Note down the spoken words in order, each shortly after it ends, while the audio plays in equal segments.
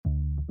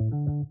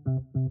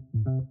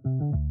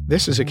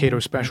This is a Cato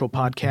Special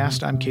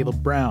podcast. I'm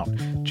Caleb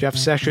Brown. Jeff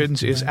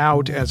Sessions is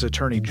out as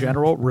Attorney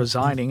General,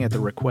 resigning at the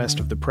request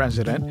of the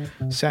president.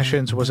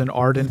 Sessions was an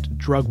ardent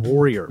drug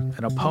warrior,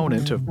 an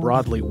opponent of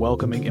broadly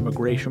welcoming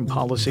immigration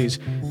policies,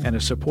 and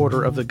a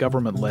supporter of the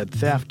government-led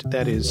theft,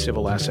 that is,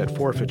 civil asset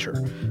forfeiture.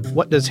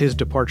 What does his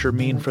departure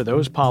mean for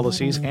those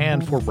policies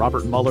and for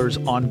Robert Mueller's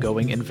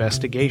ongoing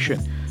investigation?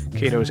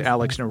 Cato's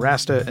Alex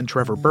Nowrasteh and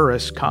Trevor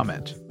Burrus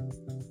comment.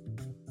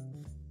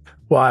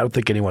 Well, I don't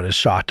think anyone is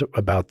shocked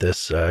about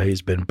this.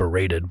 He's been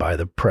berated by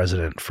the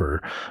president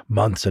for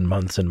months and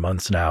months and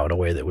months now in a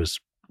way that was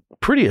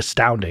pretty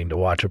astounding to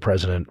watch a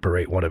president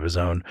berate one of his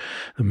own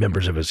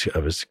members of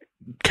his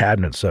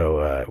cabinet.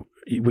 So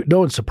no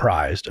one's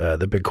surprised.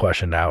 The big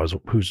question now is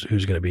who's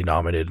going to be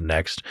nominated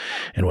next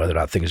and whether or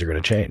not things are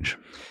going to change.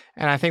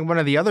 And I think one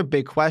of the other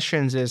big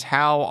questions is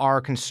how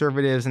are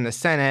conservatives in the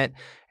Senate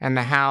and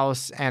the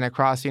House and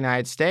across the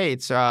United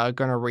States going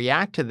to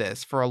react to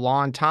this? For a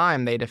long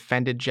time, they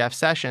defended Jeff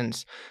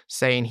Sessions,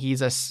 saying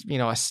he's a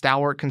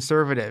stalwart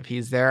conservative.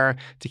 He's there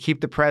to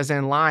keep the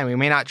president in line. We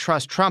may not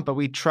trust Trump, but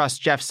we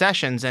trust Jeff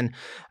Sessions. And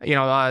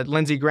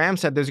Lindsey Graham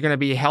said there's going to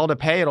be hell to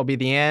pay. It'll be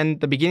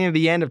the beginning of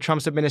the end of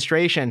Trump's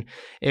administration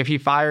if he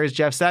fires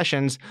Jeff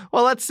Sessions.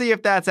 Well, let's see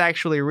if that's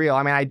actually real.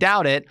 I mean, I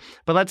doubt it,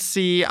 but let's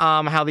see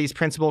how these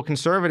principal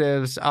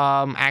conservatives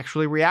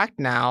actually react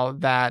now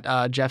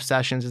that Jeff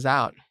Sessions is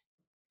out.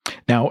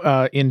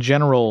 Now, in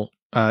general,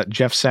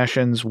 Jeff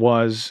Sessions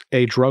was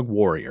a drug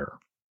warrior.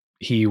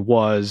 He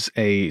was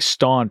a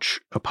staunch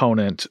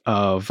opponent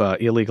of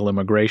illegal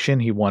immigration.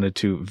 He wanted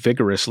to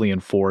vigorously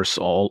enforce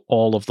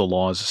all of the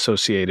laws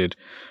associated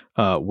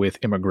with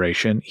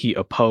immigration. He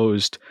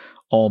opposed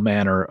all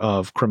manner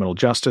of criminal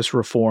justice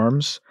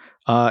reforms,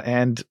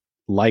 and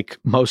like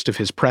most of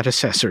his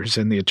predecessors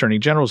in the Attorney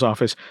General's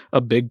office,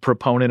 a big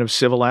proponent of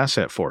civil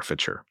asset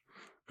forfeiture.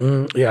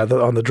 On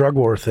the drug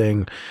war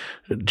thing,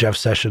 Jeff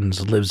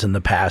Sessions lives in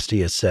the past.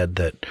 He has said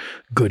that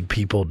good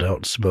people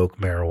don't smoke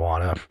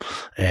marijuana,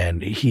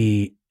 and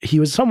he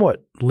was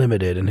somewhat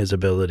limited in his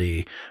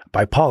ability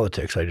by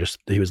politics.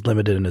 He was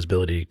limited in his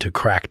ability to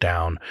crack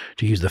down,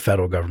 to use the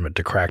federal government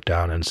to crack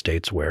down in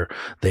states where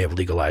they have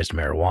legalized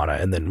marijuana.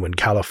 And then when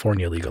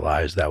California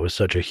legalized, that was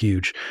such a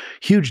huge,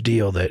 huge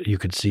deal that you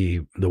could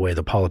see the way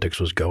the politics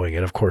was going.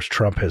 And of course,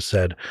 Trump has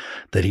said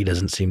that he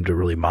doesn't seem to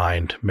really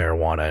mind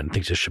marijuana and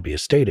thinks it should be a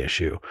state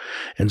issue.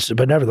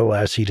 But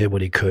nevertheless, he did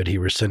what he could. He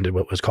rescinded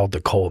what was called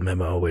the Cole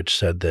Memo, which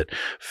said that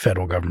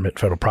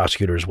federal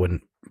prosecutors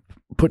wouldn't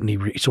put any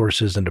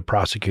resources into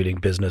prosecuting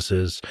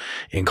businesses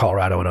in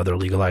Colorado and other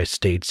legalized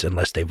states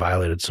unless they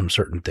violated some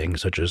certain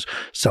things, such as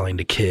selling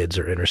to kids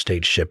or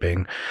interstate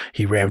shipping.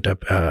 He ramped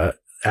up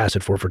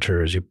asset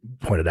forfeiture, as you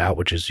pointed out,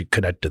 which is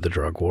connected to the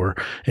drug war.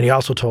 And he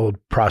also told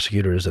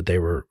prosecutors that they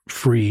were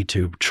free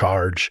to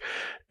charge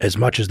as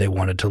much as they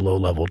wanted to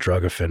low-level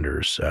drug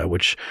offenders,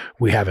 which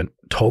we haven't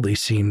totally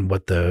seen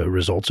what the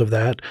results of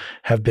that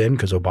have been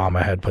because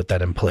Obama had put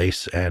that in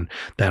place, and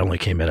that only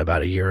came in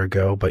about a year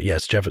ago. But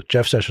yes,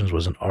 Jeff Sessions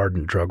was an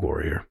ardent drug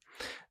warrior.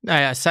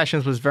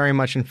 Sessions was very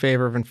much in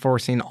favor of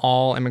enforcing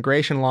all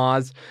immigration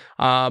laws.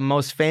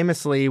 Most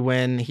famously,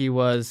 when he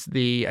was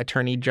the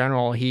Attorney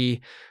General, he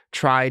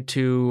tried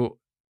to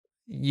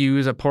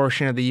use a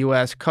portion of the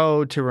U.S.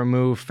 Code to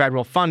remove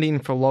federal funding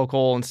for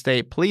local and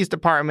state police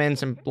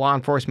departments and law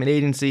enforcement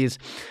agencies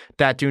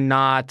that do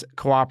not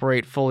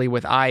cooperate fully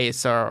with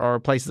ICE or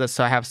places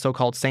that have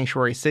so-called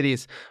sanctuary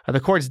cities. The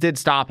courts did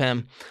stop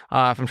him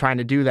from trying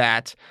to do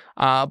that.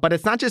 But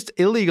it's not just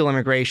illegal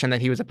immigration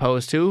that he was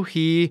opposed to.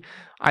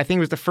 I think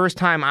it was the first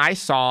time I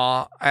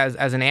saw,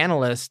 as an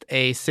analyst,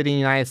 a sitting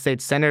United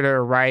States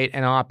senator write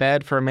an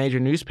op-ed for a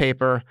major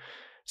newspaper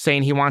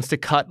saying he wants to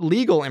cut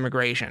legal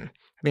immigration.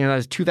 I think it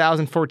was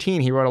 2014,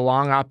 he wrote a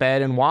long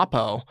op-ed in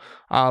WAPO,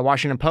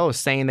 Washington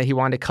Post, saying that he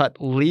wanted to cut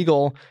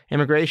legal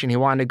immigration. He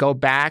wanted to go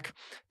back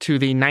to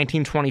the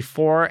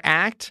 1924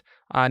 Act,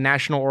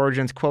 National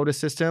Origins Quota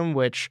System,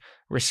 which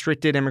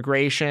restricted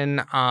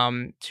immigration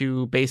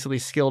to basically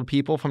skilled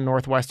people from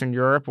Northwestern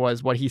Europe,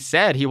 was what he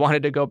said he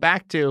wanted to go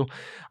back to.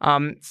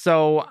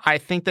 So I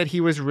think that he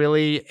was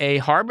really a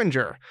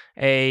harbinger,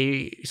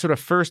 a sort of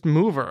first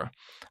mover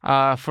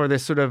for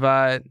this sort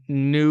of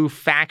new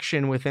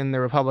faction within the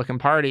Republican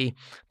Party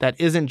that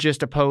isn't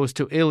just opposed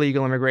to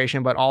illegal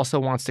immigration, but also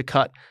wants to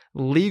cut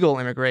legal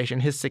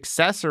immigration. His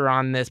successor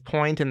on this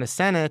point in the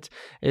Senate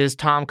is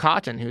Tom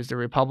Cotton, who's the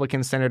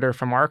Republican senator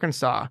from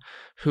Arkansas,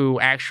 who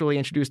actually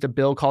introduced a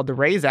bill called the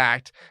RAISE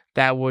Act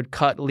that would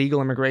cut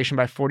legal immigration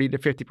by 40 to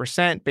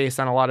 50%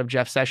 based on a lot of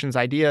Jeff Sessions'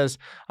 ideas.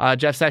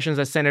 Jeff Sessions,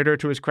 as senator,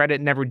 to his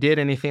credit, never did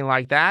anything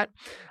like that.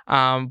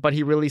 But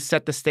he really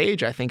set the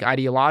stage, I think,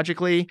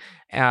 ideologically,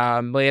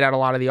 laid out a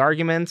lot of the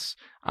arguments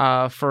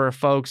for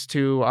folks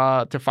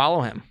to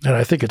follow him. And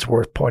I think it's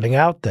worth pointing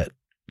out that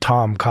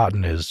Tom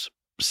Cotton is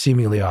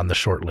seemingly on the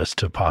short list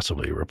to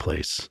possibly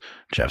replace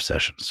Jeff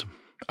Sessions.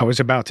 I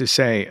was about to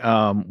say,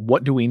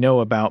 what do we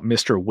know about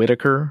Mr.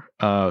 Whitaker,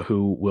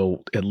 who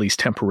will at least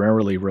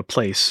temporarily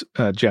replace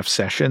Jeff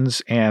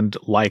Sessions and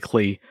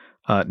likely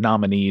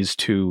nominees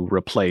to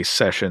replace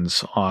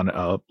Sessions on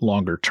a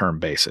longer-term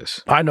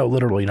basis. I know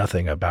literally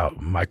nothing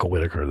about Michael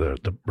Whitaker,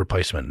 the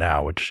replacement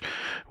now,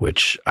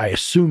 which I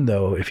assume,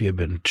 though, if he had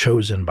been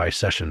chosen by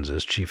Sessions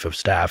as chief of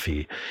staff,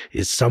 he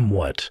is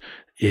somewhat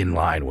in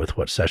line with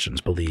what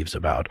Sessions believes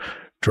about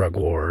drug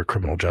war,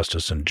 criminal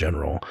justice in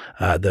general.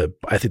 I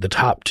think the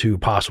top two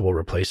possible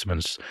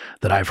replacements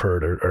that I've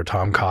heard are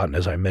Tom Cotton,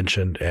 as I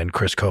mentioned, and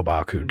Chris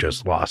Kobach, who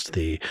just lost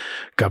the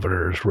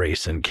governor's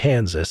race in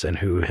Kansas and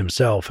who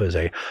himself is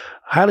a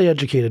highly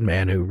educated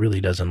man who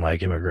really doesn't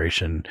like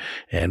immigration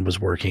and was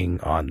working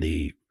on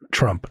the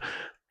Trump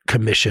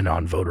Commission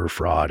on Voter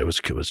Fraud.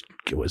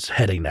 It was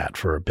heading that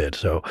for a bit.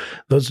 So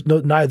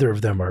neither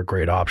of them are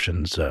great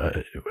options.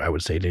 I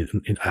would say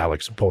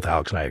both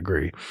Alex and I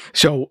agree.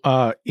 So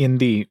in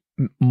the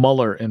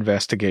Mueller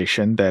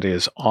investigation that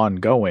is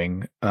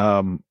ongoing,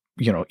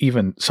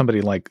 even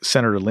somebody like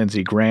Senator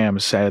Lindsey Graham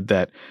said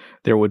that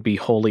there would be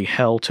holy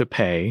hell to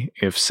pay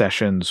if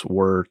Sessions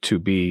were to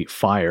be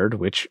fired,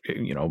 which,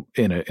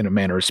 in a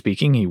manner of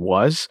speaking, he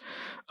was.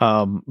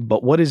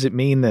 But what does it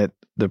mean that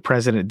the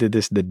president did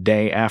this the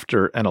day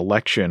after an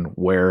election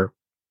where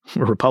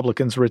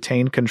Republicans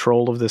retained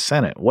control of the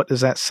Senate? What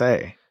does that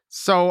say?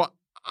 So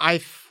I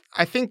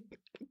think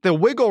the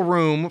wiggle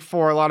room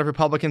for a lot of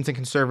Republicans and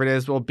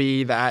conservatives will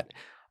be that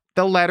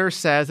the letter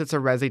says it's a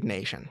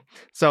resignation.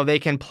 So they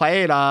can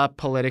play it up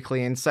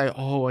politically and say,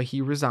 oh,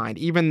 he resigned,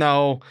 even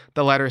though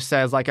the letter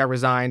says, like, I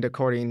resigned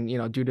according,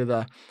 due to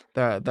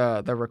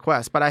the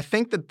request. But I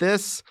think that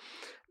this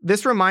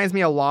reminds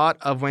me a lot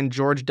of when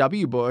George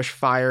W. Bush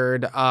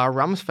fired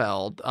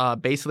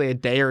Rumsfeld basically a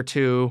day or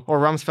two, or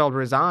Rumsfeld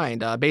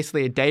resigned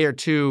basically a day or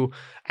two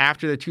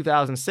after the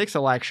 2006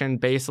 election,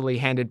 basically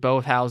handed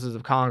both houses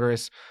of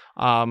Congress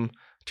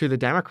to the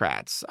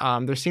Democrats.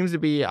 There seems to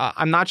be,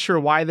 I'm not sure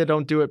why they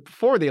don't do it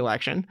before the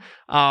election,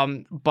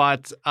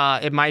 but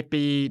it might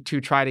be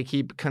to try to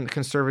keep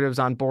conservatives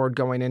on board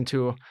going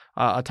into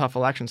a tough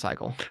election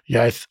cycle.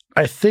 Yeah,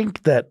 I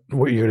think that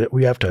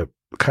we have to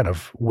kind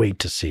of wait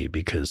to see,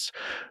 because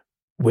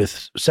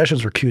with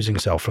Sessions recusing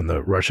himself from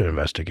the Russia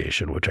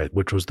investigation,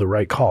 which was the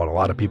right call, and a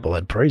lot of people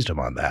had praised him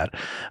on that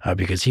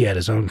because he had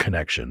his own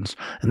connections,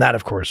 and that,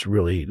 of course,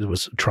 really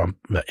was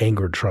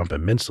angered Trump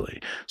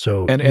immensely.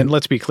 So, and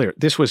let's be clear,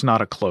 this was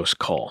not a close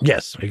call.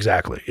 Yes,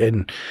 exactly,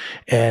 and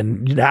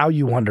now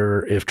you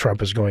wonder if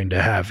Trump is going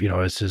to have,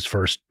 as his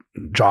first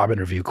job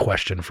interview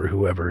question for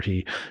whoever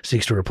he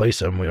seeks to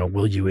replace him,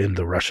 will you end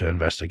the Russia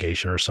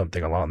investigation or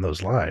something along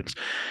those lines?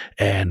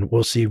 And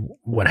we'll see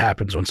what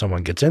happens when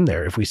someone gets in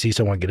there. If we see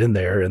someone get in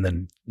there and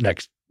then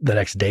the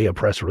next day a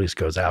press release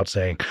goes out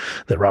saying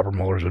that Robert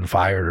Mueller has been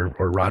fired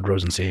or Rod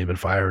Rosenstein has been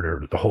fired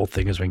or the whole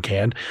thing has been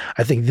canned,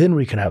 I think then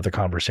we can have the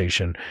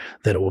conversation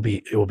that it will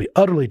be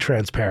utterly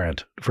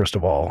transparent, first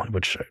of all,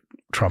 which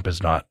Trump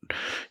is not,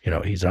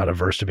 he's not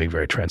averse to being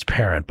very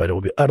transparent, but it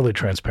will be utterly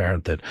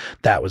transparent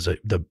that was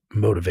the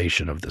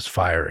motivation of this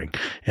firing.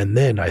 And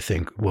then I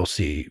think we'll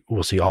see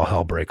all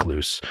hell break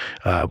loose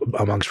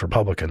amongst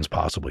Republicans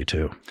possibly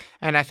too.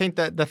 And I think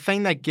that the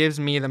thing that gives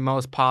me the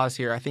most pause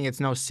here, I think it's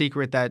no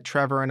secret that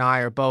Trevor and I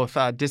are both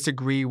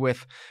disagree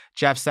with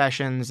Jeff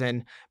Sessions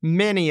and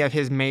many of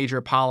his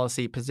major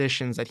policy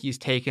positions that he's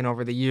taken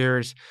over the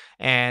years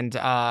and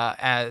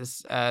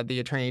as the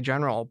Attorney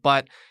General.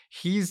 But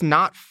he's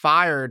not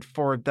fired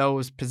for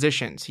those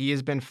positions. He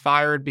has been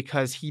fired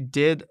because he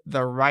did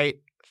the right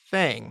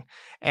thing.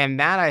 And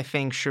that, I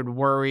think, should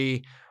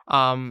worry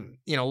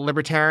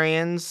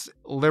libertarians,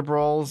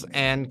 liberals,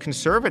 and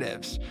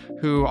conservatives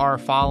who are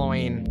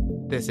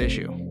following this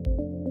issue.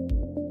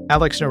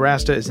 Alex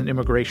Nowrasteh is an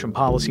immigration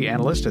policy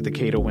analyst at the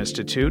Cato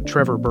Institute.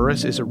 Trevor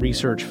Burrus is a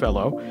research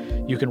fellow.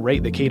 You can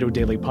rate the Cato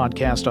Daily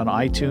Podcast on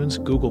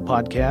iTunes, Google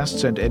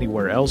Podcasts, and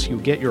anywhere else you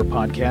get your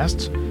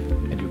podcasts.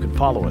 And you can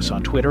follow us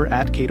on Twitter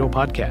 @Cato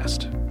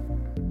Podcast.